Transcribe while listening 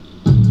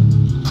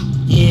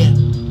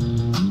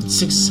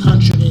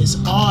600 is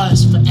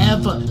ours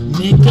forever,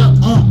 nigga.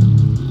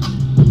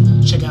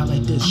 Check it out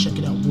like this. Check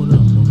it out. What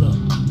up? What up?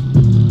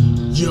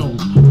 Yo,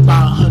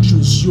 500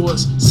 is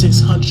yours,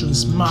 600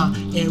 is mine,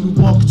 and we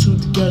walk two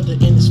together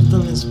and it's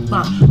feelings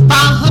fine.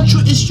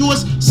 500 is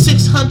yours,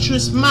 600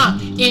 is mine,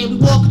 and we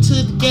walk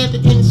two together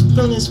and it's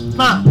feelings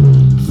fine.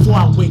 Before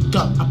I wake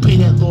up, I pray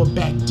that Lord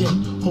back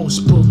then. Whole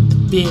spoke the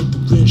fear, the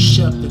real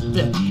chef, the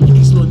vet. And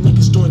these little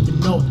niggas don't even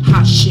know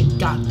how shit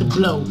got the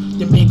blow.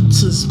 They make it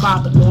to the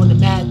spot, but on the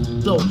mad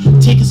flow.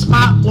 Take a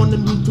spot on the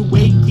movie,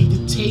 wait for you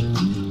to take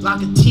me.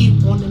 Like a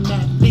teeth on the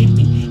mat,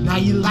 baby. Now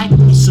you like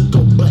me, so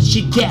go bust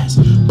your gas.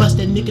 Bust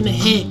that nigga in the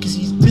head, cause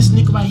this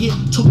nigga right here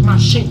took my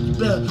shit. You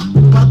better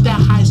bust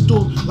that high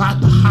store, like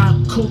the high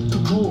coat the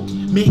road.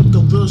 Make the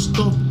real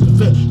stuff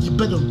prevail. You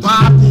better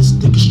rob this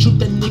nigga, shoot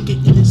that nigga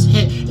in his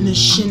head, in his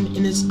shin,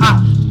 in his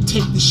eye.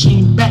 Take the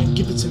shame back,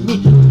 give it to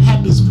me. I'm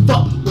happy as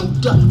fuck,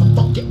 rolled up. I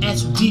fuck your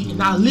ass with D,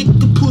 and I lick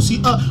the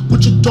pussy up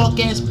with your dark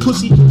ass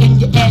pussy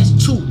and your ass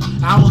too.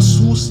 I was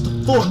swoosh the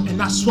fork,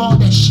 and I swallow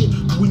that shit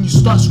when you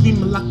start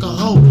screaming like a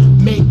hoe.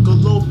 Make a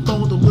little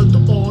folder with the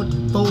order,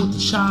 fold the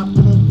chop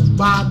on the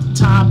ride the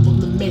top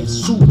of the mad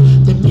suit.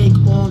 They make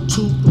on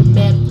to the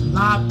mad, the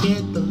live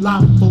bed, the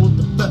live fold,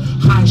 the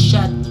high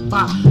shot, the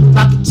fire.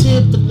 Like a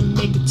tip, but they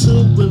make it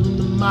to willing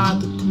the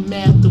mind, the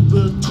command, the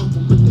real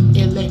total with the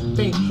LA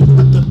thing,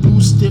 with the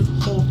blue stiff,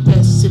 whole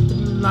fast,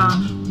 sipping the line.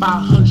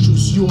 500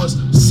 is yours,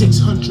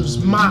 600 is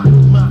mine,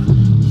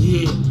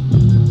 yeah.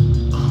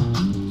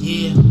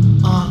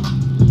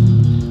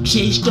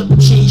 Changed up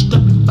and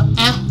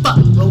forever,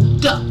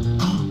 rolled up.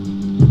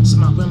 So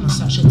my grandma's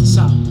side, check this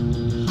out.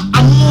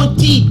 I'm on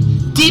deep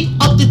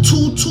up the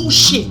 2-2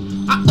 shit.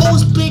 I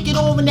always break it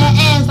over that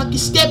ass like you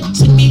stepping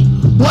to me.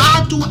 What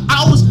I do,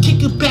 I always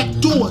kick it back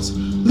doors.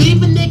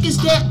 Leaving niggas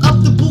there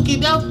up the boogie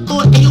down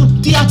for Ayo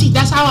DIT,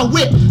 that's how I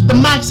whip. The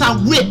mics I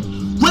whip.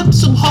 Whip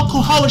some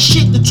hardcore horror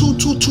shit, the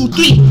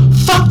 2-2-2-3.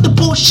 Fuck the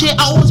bullshit,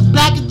 I always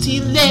black it to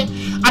your leg.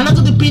 I'm not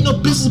gonna be no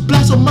business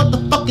black, so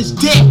motherfuckers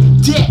dead.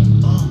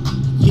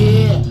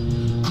 Yeah,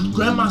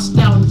 grandma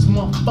style in this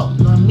motherfucker,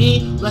 know what I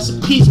mean? Rest in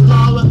peace,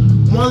 Laura.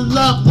 One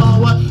love,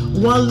 Laura.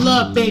 One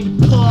love, baby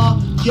Paul.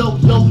 Yo.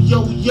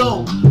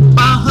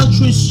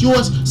 500 is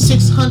yours,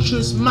 600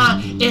 is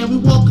mine, and we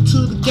walking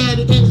two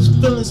together and it's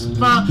feelings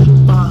fine.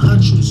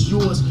 500 is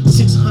yours,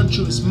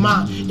 600 is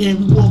mine, and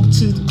we walking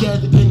two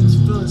together and it's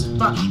feelings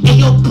fine. And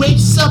yo,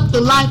 breaks up the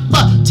life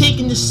up,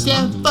 taking the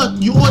stand fuck.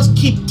 You always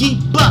keep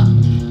deep up,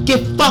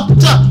 get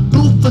fucked up.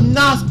 Blue for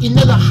Nas,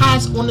 another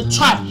highs on the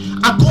track.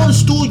 I go in the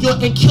studio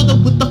and kill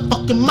them with the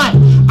fucking mic.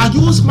 I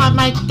use my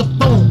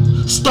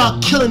microphone, start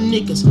killing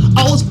niggas.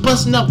 Always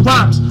busting up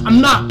rhymes,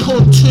 I'm not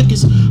pulling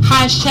triggers.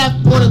 High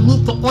shaft on the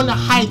looper on the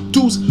high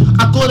deuce.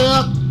 I go there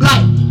up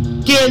light,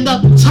 getting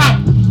up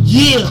tight.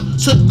 Yeah,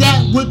 so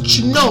that what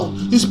you know.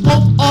 It's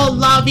both all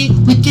lobby,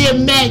 we get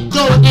mad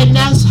though, and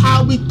that's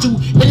how we do.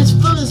 And it's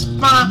feelings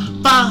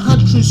fine.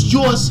 500 is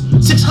yours,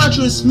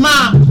 600 is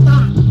mine.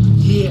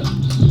 Yeah,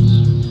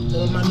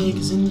 all my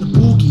niggas in the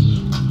boogie.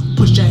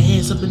 Put your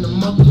hands up in the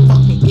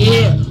motherfucking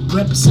air.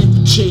 Represent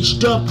the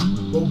chased up,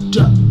 rolled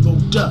up.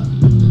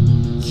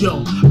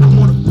 Yo, I'm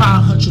on a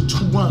 500 to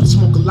 1,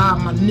 smoke a lot,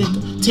 my nigga.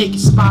 Take a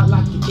spot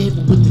like you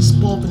ever with this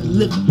sport in the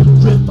liver.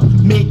 River,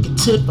 make it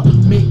tipper,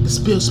 make the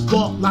spill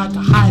spark like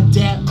a high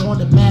dad on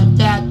the mad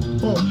fat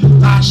phone.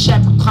 Lie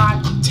shap a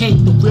clock,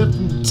 take the rip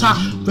from the top.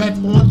 Rap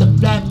on the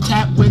flat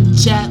tap with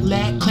chat,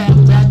 lag, clap,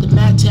 rap the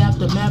mat tap,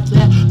 the map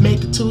flat.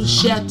 Make it to the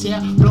shat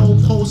tap, blow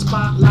whole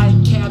spot like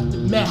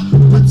Captain Matt.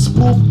 With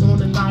spoof on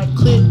the night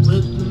clip,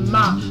 with the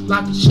mouth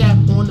like a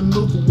shaft on the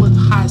movie with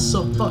high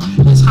so fuck.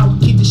 That's how we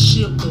keep the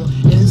shit on,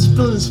 and it's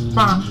feelings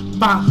fine.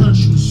 500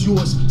 is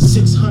yours,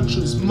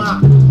 600 is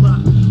mine.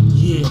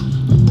 Yeah,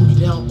 boogie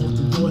down on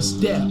the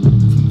doorstep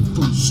from the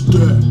foot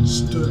step.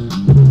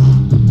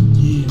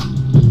 Yeah,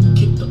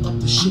 kick the up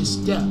the shit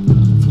step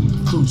from the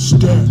foot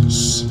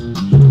steps.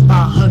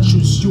 500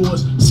 is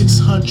yours,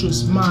 600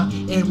 is mine,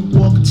 and we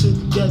walk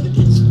together and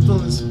it's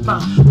feelings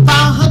fine.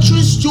 500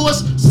 is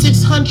yours,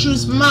 600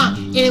 is mine,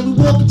 and we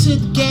walk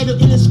together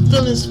and it's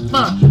feelings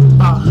fine.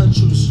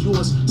 500 is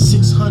yours,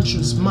 600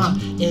 is mine,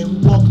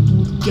 and we walk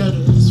through together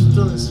and it's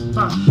feelings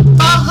fine.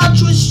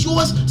 500 is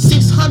yours,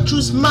 600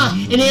 is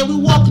mine, and then we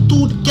walk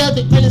through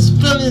together and it's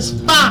feelings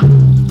fine.